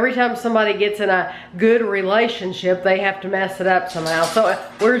 Every time somebody gets in a good relationship, they have to mess it up somehow. So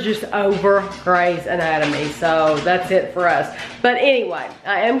we're just over Grey's Anatomy. So that's it for us. But anyway,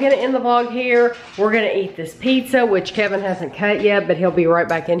 I am going to end the vlog here. We're going to eat this pizza, which Kevin hasn't cut yet, but he'll be right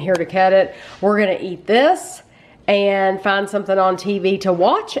back in here to cut it. We're going to eat this and find something on TV to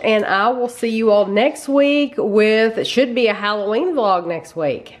watch, and I will see you all next week with, it should be a Halloween vlog next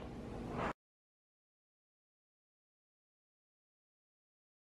week.